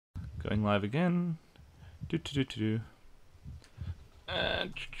Going live again.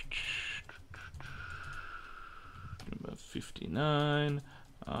 Number 59.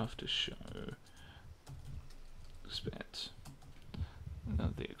 Aftershow. Expanse.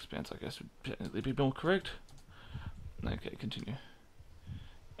 The Expanse, I guess, would technically be more correct. Okay, continue.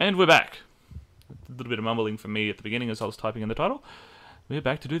 And we're back. A little bit of mumbling from me at the beginning as I was typing in the title. We're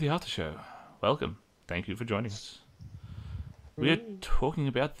back to do the Aftershow. Welcome. Thank you for joining us. We're talking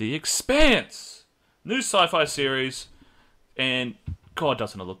about The Expanse, new sci-fi series, and God,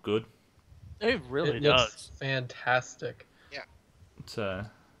 doesn't it look good? It really It does. looks fantastic. Yeah. It's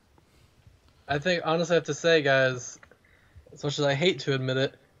I think, honestly, I have to say, guys, as much as I hate to admit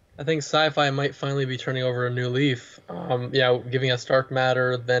it, I think Sci-Fi might finally be turning over a new leaf. Giving us Dark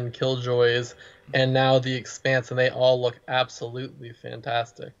Matter, then Killjoys, and now The Expanse, and they all look absolutely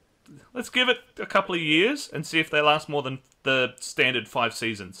fantastic. let's give it a couple of years and see if they last more than the standard 5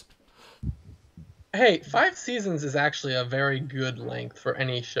 seasons. Hey, 5 seasons is actually a very good length for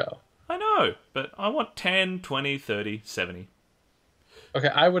any show. I know, but I want 10, 20, 30, 70. Okay,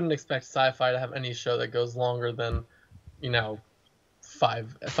 I wouldn't expect Sci-Fi to have any show that goes longer than,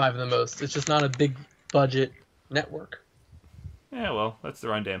 5 at the most. It's just not a big budget network. Yeah, well, that's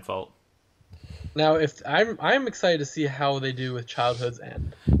their own damn fault. Now, if I'm excited to see how they do with Childhood's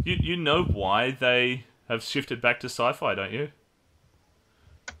End. You know why they have shifted back to sci-fi, don't you?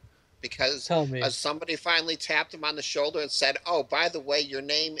 Because Tell me. somebody finally tapped him on the shoulder and said, "Oh, by the way, your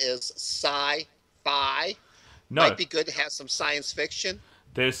name is Sci-Fi. No, Might be good to have some science fiction."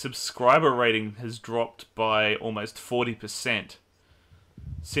 their subscriber rating has dropped by almost 40%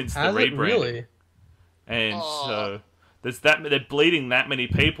 since Has the it rebranding. really? And Aw. so they're bleeding that many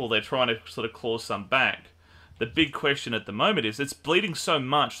people. They're trying to sort of claw some back. The big question at the moment is it's bleeding so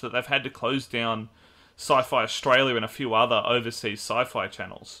much that they've had to close down Sci-Fi Australia and a few other overseas sci-fi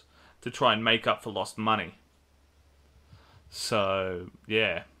channels to try and make up for lost money. So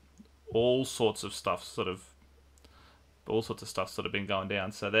yeah, all sorts of stuff sort of been going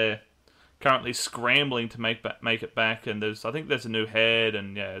down. So they're currently scrambling to make it back. And I think there's a new head,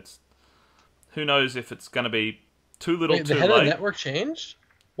 and yeah, it's who knows if it's going to be too little, Wait, too the head late. of the network changed?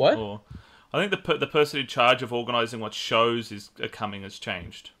 What? Or I think the person in charge of organising what shows are coming has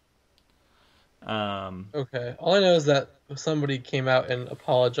changed. Okay. All I know is that somebody came out and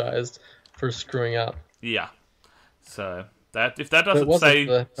apologized for screwing up. Yeah. So that if that But it doesn't wasn't say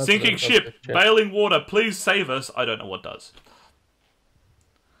the president sinking of the ship, ship. bailing water, please save us, I don't know what does.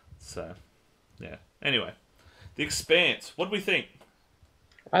 So, yeah. Anyway, The Expanse. What do we think?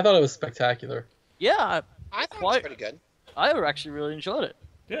 I thought it was spectacular. Yeah, I thought it was Quite- pretty good. I actually really enjoyed it.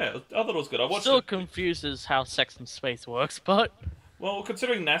 Yeah, I thought it was good. I watched Still it. confused as how sex in space works, but Well,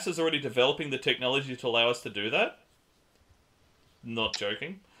 considering NASA's already developing the technology to allow us to do that, not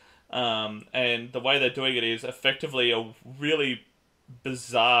joking, and the way they're doing it is effectively a really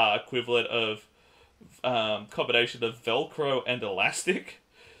bizarre equivalent of combination of Velcro and elastic,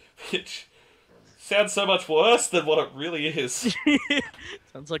 which sounds so much worse than what it really is.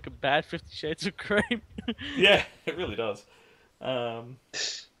 sounds like a bad 50 Shades of Grey. Yeah, it really does. So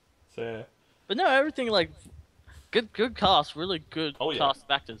yeah. But no, everything like good cast, really good Oh, yeah. cast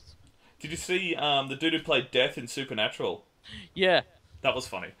of actors. Did you see the dude who played Death in Supernatural? Yeah, That was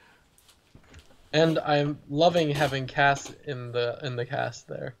funny. And I'm loving having Cass in the cast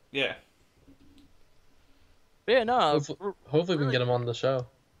there. Yeah. but yeah, no, Hopefully we can get him on the show.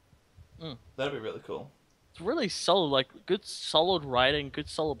 That'd be really cool. it's really solid. Like good, solid writing, good,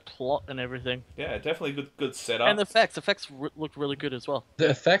 solid plot, and everything. Yeah, definitely good setup. And the effects look really good as well. The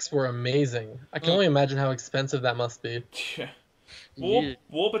effects were amazing. I can only imagine how expensive that must be. Yeah. Yeah.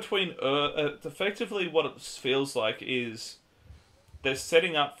 War between effectively what it feels like is they're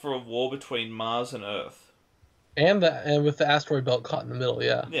setting up for a war between Mars and Earth. And with the asteroid belt caught in the middle,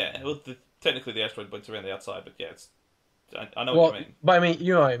 yeah. Yeah, well, technically the asteroid belt's around the outside, but yeah, I know Well, what you mean. but I mean,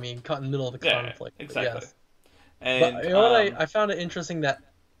 you know what I mean, caught in the middle of the Yeah, conflict. but exactly. yes. And But you know what? I found it interesting that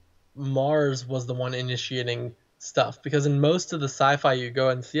Mars was the one initiating stuff, because in most of the sci-fi you go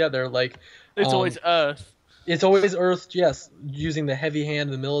and see, they're like, It's always Earth. it's always Earth, yes, using the heavy hand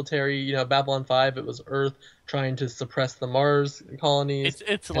of the military. Babylon 5, it was Earth trying to suppress the Mars colonies.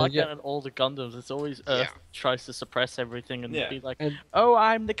 It's And like yeah. that in all the Gundams. It's always Earth Yeah. tries to suppress everything and Yeah. be like, And- "Oh,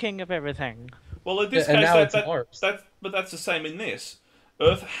 I'm the king of everything." well, in this and case, now it's Mars. but that's the same in this.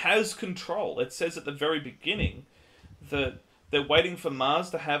 Earth has control. It says at the very beginning that they're waiting for Mars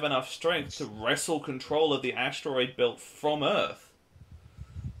to have enough strength to wrestle control of the asteroid belt from Earth.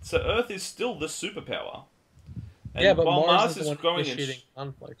 So Earth is still the superpower. And Yeah, but while Mars is the one growing initiating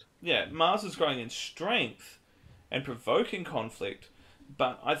conflict. Mars is growing in strength and provoking conflict,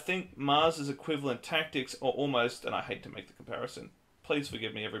 But I think Mars's equivalent tactics are almost, and I hate to make the comparison, please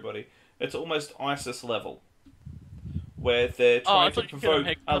forgive me, everybody, it's almost ISIS level, where they're trying to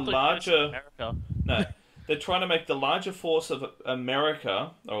provoke a larger... No, they're trying to make the larger force of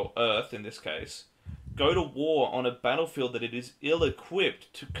America, or Earth in this case, go to war on a battlefield that it is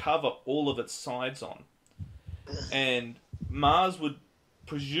ill-equipped to cover all of its sides on. And Mars would,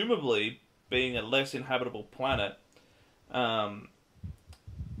 presumably, being a less inhabitable planet,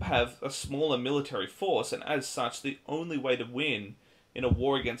 have a smaller military force, and as such, the only way to win in a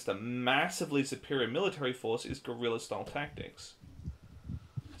war against a massively superior military force is guerrilla-style tactics.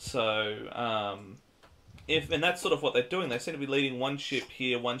 So, and that's sort of what they're doing. They seem to be leading one ship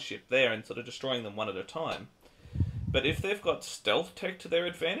here, one ship there, and sort of destroying them one at a time. But if they've got stealth tech to their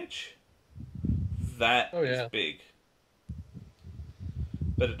advantage, that is big.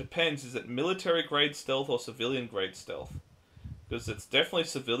 But it depends, is it military-grade stealth or civilian-grade stealth? Because it's definitely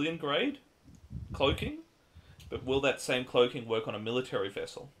civilian-grade cloaking, but will that same cloaking work on a military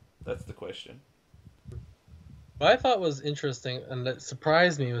vessel? That's the question. What I thought was interesting, and that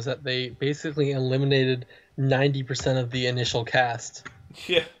surprised me, was that they basically eliminated 90% of the initial cast.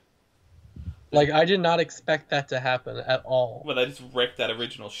 Yeah. Like, I did not expect that to happen at all. Well, they just wrecked that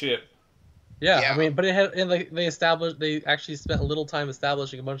original ship. Yeah, I mean, but it had, and like they actually spent a little time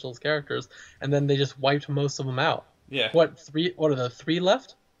establishing a bunch of those characters, and then they just wiped most of them out. Yeah. What are the 3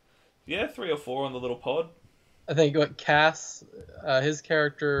 left? Yeah, 3 or 4 on the little pod. I think Cass, his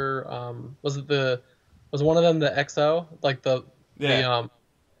character, was one of them the XO, like the temp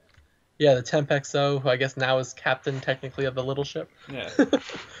XO, who I guess now is captain technically of the little ship. Yeah.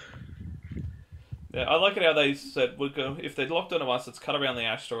 Yeah, I like it how they said if they're locked onto us, let's cut around the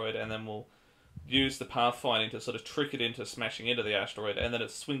asteroid, and then we'll use the pathfinding to sort of trick it into smashing into the asteroid, and then it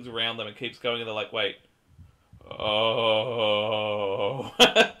swings around them and keeps going, and they're like, wait. Oh.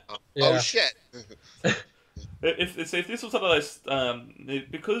 Oh, shit. If this was one of those...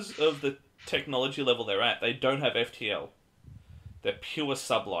 because of the technology level they're at, they don't have FTL. They're pure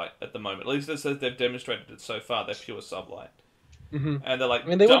sublight at the moment. At least as they've demonstrated it so far, they're pure sublight. Mm-hmm. And they're like,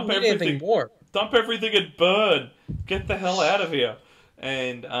 they wouldn't need anything more. Dump everything and burn! Get the hell out of here!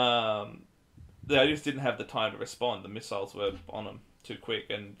 And they just didn't have the time to respond. The missiles were on them too quick,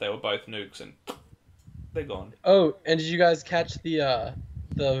 and they were both nukes, and they're gone. Oh, and did you guys catch the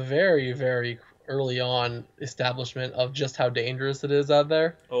very, very early on establishment of just how dangerous it is out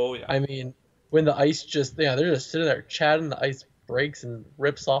there? Oh, yeah. I mean, when the ice they're just sitting there chatting, the ice breaks and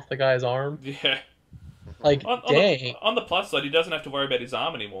rips off the guy's arm. Yeah. Like, dang. On the plus side, he doesn't have to worry about his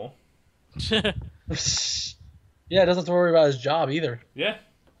arm anymore. Yeah, doesn't have to worry about his job either. Yeah.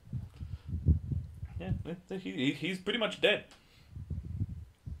 Yeah, he's pretty much dead.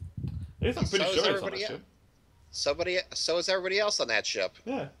 I'm pretty sure he's on the ship. So is everybody else on that ship.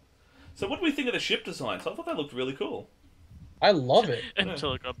 Yeah. So what do we think of the ship designs? I thought that looked really cool. I love it.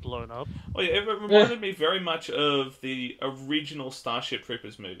 Until it got blown up. Oh yeah, it reminded me very much of the original Starship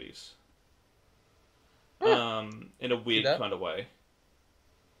Troopers movies. In a weird kind of way.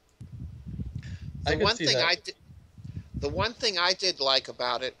 The one thing I did like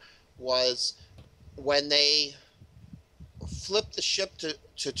about it was when they flipped the ship to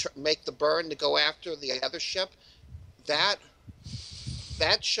make the burn to go after the other ship. That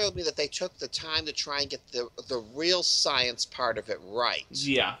showed me that they took the time to try and get the real science part of it right.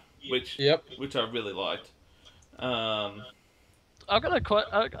 Yeah, which I really liked. I got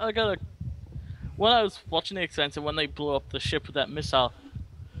a. When I was watching the Expanse and when they blew up the ship with that missile,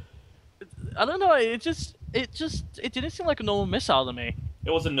 I don't know. It didn't seem like a normal missile to me.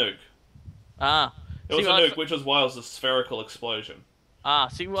 It was a nuke. It was a nuke, which was why it was a spherical explosion.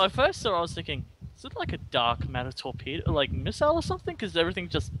 See, when I first saw it, I was thinking, is it like a dark matter torpedo, like missile or something? Because everything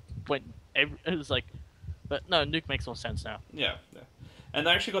just went. It was like, but no, nuke makes more sense now. Yeah. And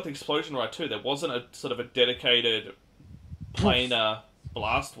they actually got the explosion right too. There wasn't a sort of a dedicated planar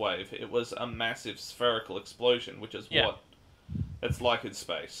blast wave. It was a massive spherical explosion, which is what it's like in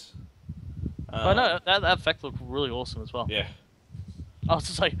space. But no, that effect looked really awesome as well. Yeah. I was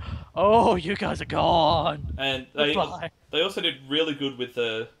just like, oh, you guys are gone. And they also did really good with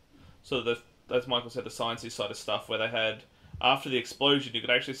the sort of as Michael said, the sciencey side of stuff, where they had, after the explosion, you could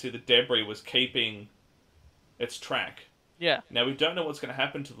actually see the debris was keeping its track. Yeah. Now, we don't know what's going to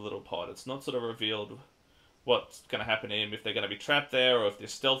happen to the little pod. It's not sort of revealed what's going to happen to him, if they're going to be trapped there, or if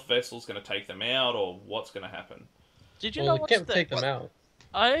this stealth vessel's going to take them out, or what's going to happen. Did you know they can't take them out.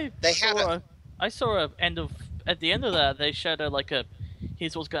 I saw at the end of that, they showed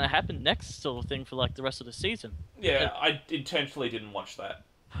here's what's going to happen next sort of thing for like the rest of the season. Yeah, I intentionally didn't watch that.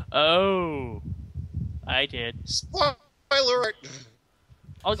 Oh, I did. Spoiler alert!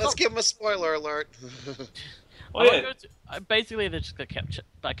 Let's give him a spoiler alert. Oh yeah, Basically, they just got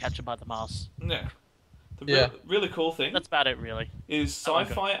captured by the Mars. yeah. The Yeah. really cool thing That's about it, really. is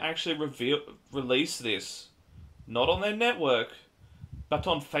Sci-Fi actually released this not on their network, but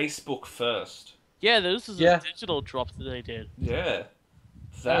on Facebook first. Yeah, this is a digital drop that they did. Yeah,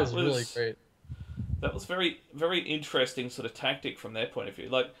 That was really great. That was very, very interesting sort of tactic from their point of view.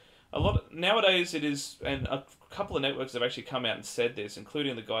 Like nowadays, it is, and a couple of networks have actually come out and said this,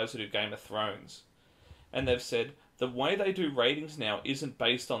 including the guys who do Game of Thrones, and they've said the way they do ratings now isn't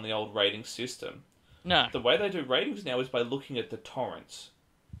based on the old rating system. No. The way they do ratings now is by looking at the torrents.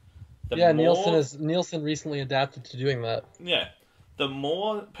 Nielsen recently adapted to doing that. Yeah, the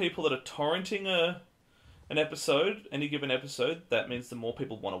more people that are torrenting an episode, any given episode, that means the more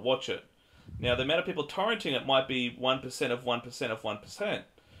people want to watch it. Now, the amount of people torrenting it might be 1% of 1% of 1%,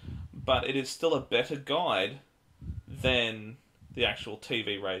 but it is still a better guide than the actual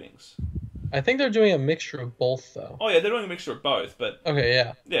TV ratings. I think they're doing a mixture of both, though. Oh yeah, they're doing a mixture of both, but okay,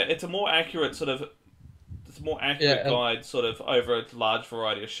 yeah, it's a more accurate guide, sort of over a large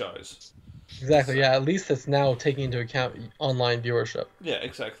variety of shows. Exactly. Yeah, at least it's now taking into account online viewership. Yeah,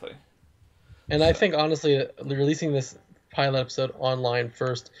 exactly. And I think honestly, releasing this pilot episode online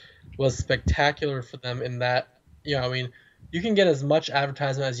first was spectacular for them in that, I mean, you can get as much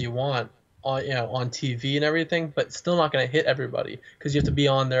advertisement as you want on TV and everything, but still not going to hit everybody because you have to be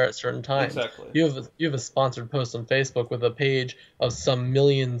on there at certain times. Exactly. You have a sponsored post on Facebook with a page of some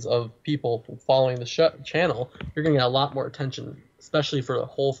millions of people following the channel. You're going to get a lot more attention, especially for the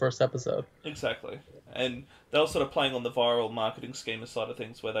whole first episode. Exactly. And they were sort of playing on the viral marketing schema side of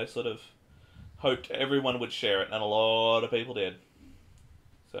things, where they sort of hoped everyone would share it, and a lot of people did.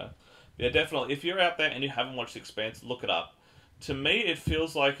 So, yeah, definitely. If you're out there and you haven't watched Expanse, look it up. To me, it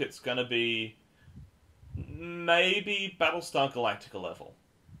feels like it's going to be maybe Battlestar Galactica level.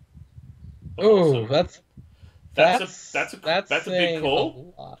 Oh, that's a big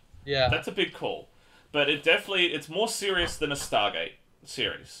call. Yeah, that's a big call. But it's more serious than a Stargate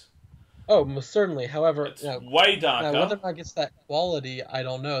series. Oh, most certainly. However, it's way darker. Whether or not it gets that quality, I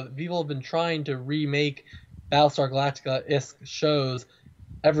don't know. People have been trying to remake Battlestar Galactica-esque shows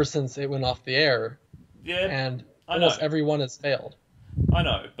ever since it went off the air. Yeah, and almost everyone has failed. I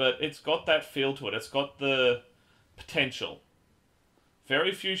know, but it's got that feel to it. It's got the potential.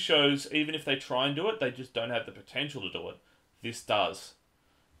 Very few shows, even if they try and do it, they just don't have the potential to do it. This does.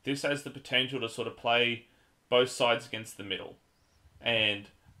 This has the potential to sort of play both sides against the middle. And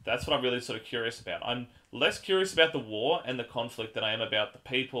that's what I'm really sort of curious about. I'm less curious about the war and the conflict than I am about the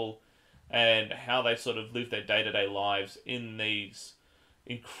people and how they sort of live their day-to-day lives in these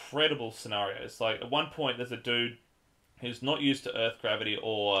incredible scenarios. Like, at one point, there's a dude who's not used to Earth gravity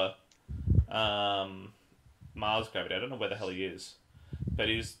or Mars gravity. I don't know where the hell he is. But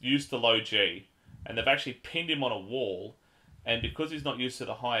he's used to low G. And they've actually pinned him on a wall. And because he's not used to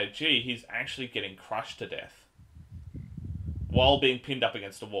the higher G, he's actually getting crushed to death while being pinned up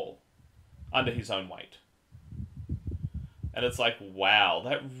against a wall under his own weight. And it's like, wow,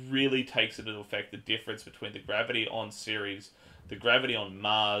 that really takes into effect the difference between the gravity on Ceres, the gravity on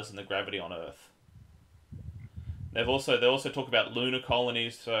Mars, and the gravity on Earth. They also talk about lunar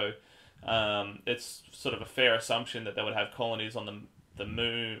colonies, so it's sort of a fair assumption that they would have colonies on the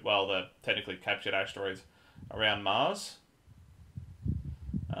moon, well, the technically captured asteroids around Mars.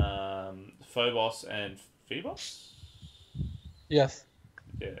 Phobos and Phoebos? Yes.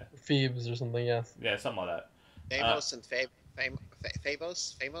 Yeah. Phoebes or something, yes. Yeah, something like that. Phobos and Phobos?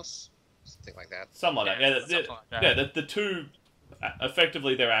 Something like that. Something like that. The two,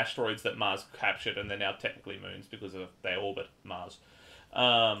 effectively, they're asteroids that Mars captured, and they're now technically moons because of they orbit Mars.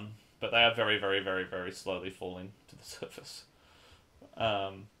 But they are very, very, very, very slowly falling to the surface.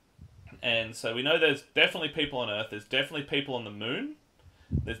 And so we know there's definitely people on Earth, there's definitely people on the moon,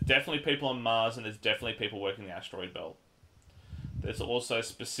 there's definitely people on Mars, and there's definitely people working the asteroid belt. There's also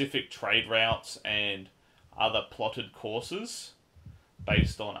specific trade routes and other plotted courses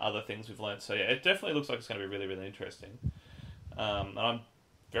based on other things we've learned. So yeah, it definitely looks like it's going to be really, really interesting. And I'm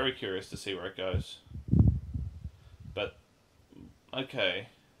very curious to see where it goes. But, okay.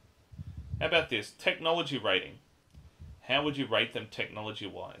 How about this? Technology rating. How would you rate them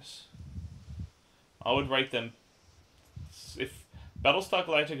technology-wise? I would rate them... If Battlestar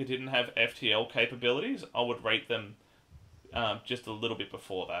Galactica didn't have FTL capabilities, I would rate them just a little bit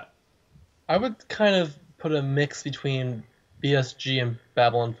before that. I would kind of put a mix between BSG and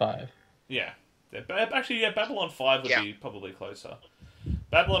Babylon 5. Yeah. Actually, yeah, Babylon 5 would be probably closer.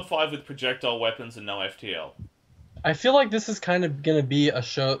 Babylon 5 with projectile weapons and no FTL. I feel like this is kind of going to be a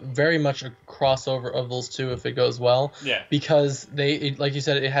show, very much a crossover of those two if it goes well. Yeah. Because like you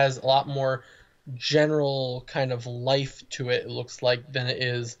said, it has a lot more general kind of life to it. It looks like than it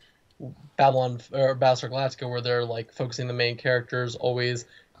is Babylon or Battlestar Galactica, where they're like focusing the main characters always,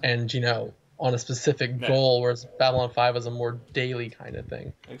 and on a specific goal. Whereas Babylon 5 is a more daily kind of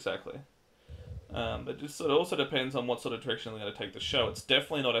thing. Exactly. But it sort of also depends on what sort of direction they're going to take the show. It's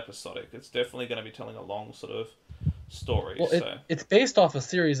definitely not episodic. It's definitely going to be telling a long sort of story. Well, it's based off a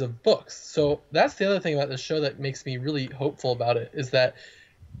series of books. So that's the other thing about this show that makes me really hopeful about it, is that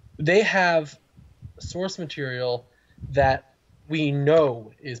they have source material that we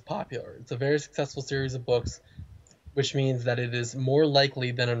know is popular. It's a very successful series of books, which means that it is more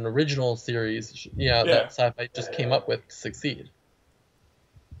likely than an original series that Sci-Fi just came up with to succeed.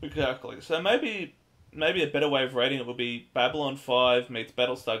 Exactly. So maybe a better way of rating it would be Babylon 5 meets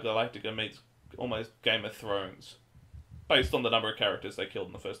Battlestar Galactica meets almost Game of Thrones, based on the number of characters they killed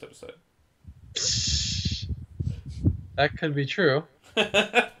in the first episode. That could be true.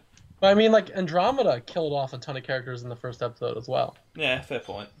 But I mean, like, Andromeda killed off a ton of characters in the first episode as well. Yeah, fair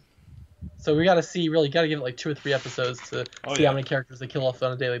point. So we got to give it like 2 or 3 episodes to see how many characters they kill off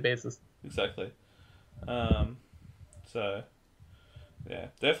on a daily basis. Exactly. So, yeah,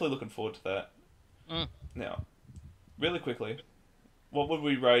 definitely looking forward to that. Now, really quickly, what would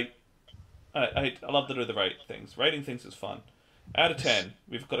we rate? I love to do the rate things. Rating things is fun. Out of 10,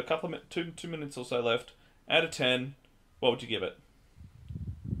 we've got a couple of 2 minutes or so left. Out of 10, what would you give it?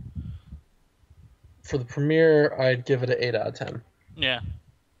 For the premiere, I'd give it an 8 out of 10. Yeah.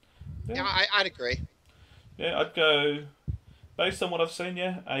 Yeah, I'd agree. Yeah, I'd go, based on what I've seen,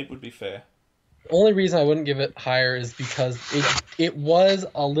 8 would be fair. The only reason I wouldn't give it higher is because it was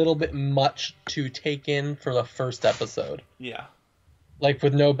a little bit much to take in for the first episode. Yeah. Like,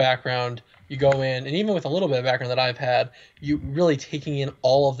 with no background, you go in, and even with a little bit of background that I've had, you really taking in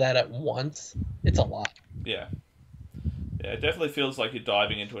all of that at once, it's a lot. Yeah. Yeah, it definitely feels like you're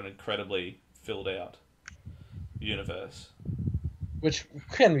diving into an incredibly filled out universe. Which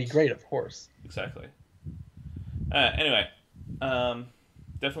can be great, of course. Exactly. Anyway,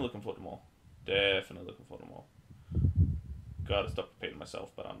 definitely looking forward to more. Definitely looking forward to more. Gotta stop repeating myself,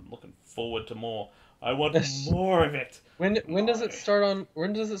 but I'm looking forward to more. I want more of it. When does it start on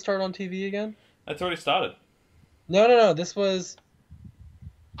TV again? It's already started. No. This was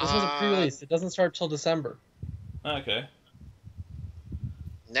a pre-release. It doesn't start till December. Okay.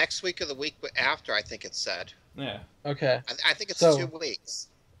 Next week or the week after, I think it said. Yeah. Okay. I think it's 2 weeks.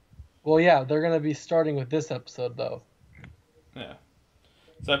 Well, yeah, they're gonna be starting with this episode though. Yeah.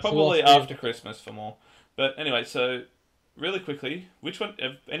 So probably after Christmas for more. But anyway, so really quickly, which one?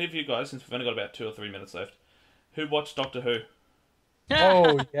 Have any of you guys, since we've only got about 2 or 3 minutes left, who watched Doctor Who?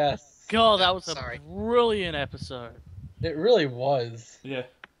 Oh yes. God, that was a brilliant episode. It really was. Yeah.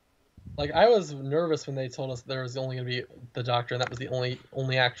 Like, I was nervous when they told us there was only going to be the Doctor, and that was the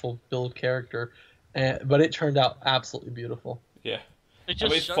only actual build character, but it turned out absolutely beautiful. Yeah. It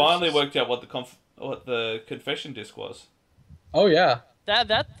And we finally worked out what the confession disc was. Oh yeah.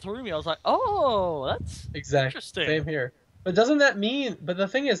 That threw me. I was like, oh, that's interesting. Same here. But doesn't that mean? But the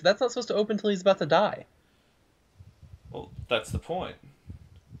thing is, that's not supposed to open until he's about to die. Well, that's the point.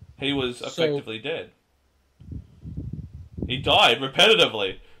 He was effectively dead. He died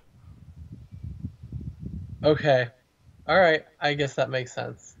repetitively. Okay. All right. I guess that makes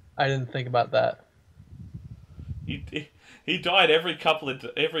sense. I didn't think about that. He died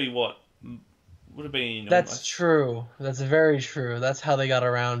every what? Would have been. That's almost... true. That's very true. That's how they got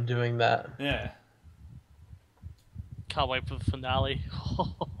around doing that. Yeah. Can't wait for the finale.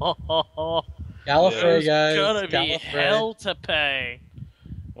 Gallifrey, guys. It's gonna be hell to pay.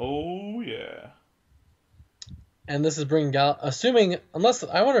 Oh yeah. And this is bringing assuming, unless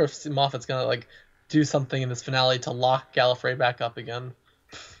I wonder if Moffat's gonna do something in this finale to lock Gallifrey back up again.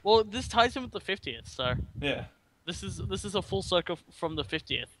 Well, this ties in with the 50th, so yeah. This is a full circle from the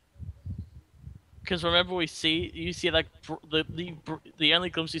 50th. Because remember, you see like the only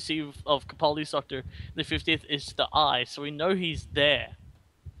glimpse you see of Capaldi's Doctor in the 50th is the eye, so we know he's there.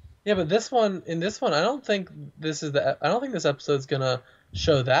 Yeah, but in this one, I don't think this episode's gonna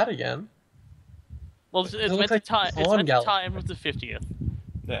show that again. Well, it's meant to tie in with the 50th.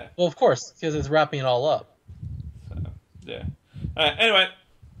 Yeah. Well, of course, because it's wrapping it all up. So, yeah. Anyway,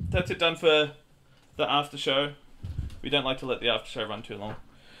 that's it done for the after show. We don't like to let the after show run too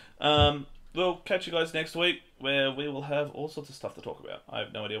long. We'll catch you guys next week, where we will have all sorts of stuff to talk about. I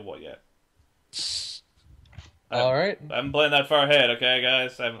have no idea what yet. All right. I haven't planned that far ahead, okay,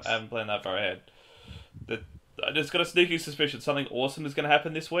 guys? I haven't planned that far ahead. I just got a sneaky suspicion something awesome is going to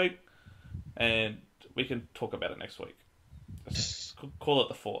happen this week, and we can talk about it next week. Just call it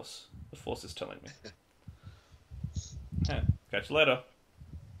the Force. The Force is telling me. Yeah. Catch you later.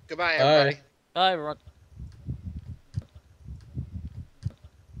 Goodbye, everybody. Bye. Bye, everyone.